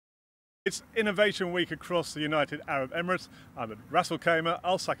It's Innovation Week across the United Arab Emirates. I'm at Ras Al Khaimah,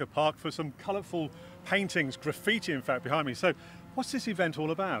 Al Saka Park for some colourful paintings, graffiti in fact behind me. So what's this event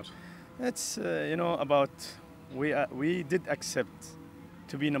all about? It's about we did accept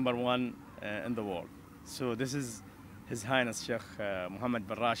to be number one in the world. So this is His Highness Sheikh Mohammed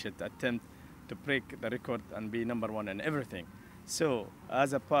bin Rashid attempt to break the record and be number one in everything. So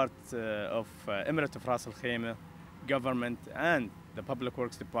as a part of Emirate of Ras Al Khaimah government and the Public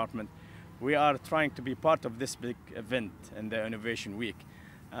Works Department, we are trying to be part of this big event in the Innovation Week.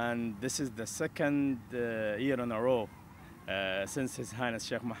 And this is the second year in a row since His Highness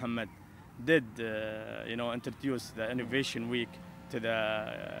Sheikh Mohammed did introduce the Innovation Week to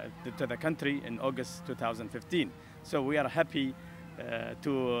the country in August 2015. So we are happy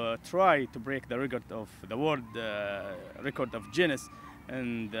to try to break the record of the world record of Guinness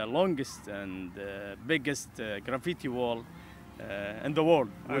and the longest and biggest graffiti wall in the world,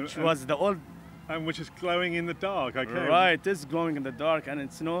 which was the old, and which is glowing in the dark. Okay. Right, it's glowing in the dark, and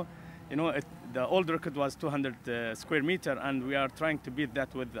it's the old record was 200 square meter, and we are trying to beat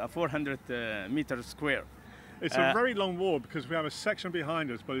that with a 400 meter square. It's a very long wall because we have a section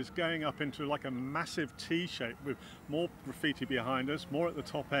behind us, but it's going up into like a massive T shape with more graffiti behind us, more at the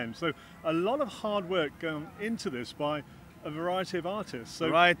top end. So a lot of hard work going into this by a variety of artists. So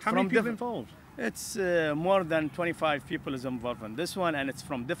right, how many people involved? It's more than 25 people is involved in this one, and it's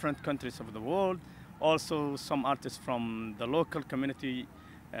from different countries of the world. Also some artists from the local community,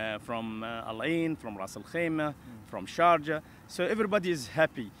 from Al Ain, from Ras Al Khaimah, from Sharjah. So everybody is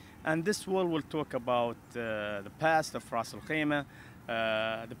happy. And this wall will talk about the past of Ras Al Khaimah,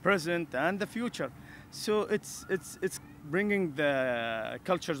 the present and the future. So it's bringing the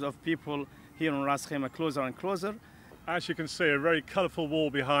cultures of people here in Ras Al Khaimah closer and closer. As you can see, a very colourful wall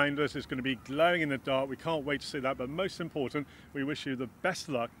behind us is going to be glowing in the dark. We can't wait to see that, but most important, we wish you the best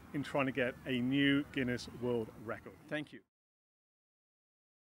luck in trying to get a new Guinness World Record. Thank you.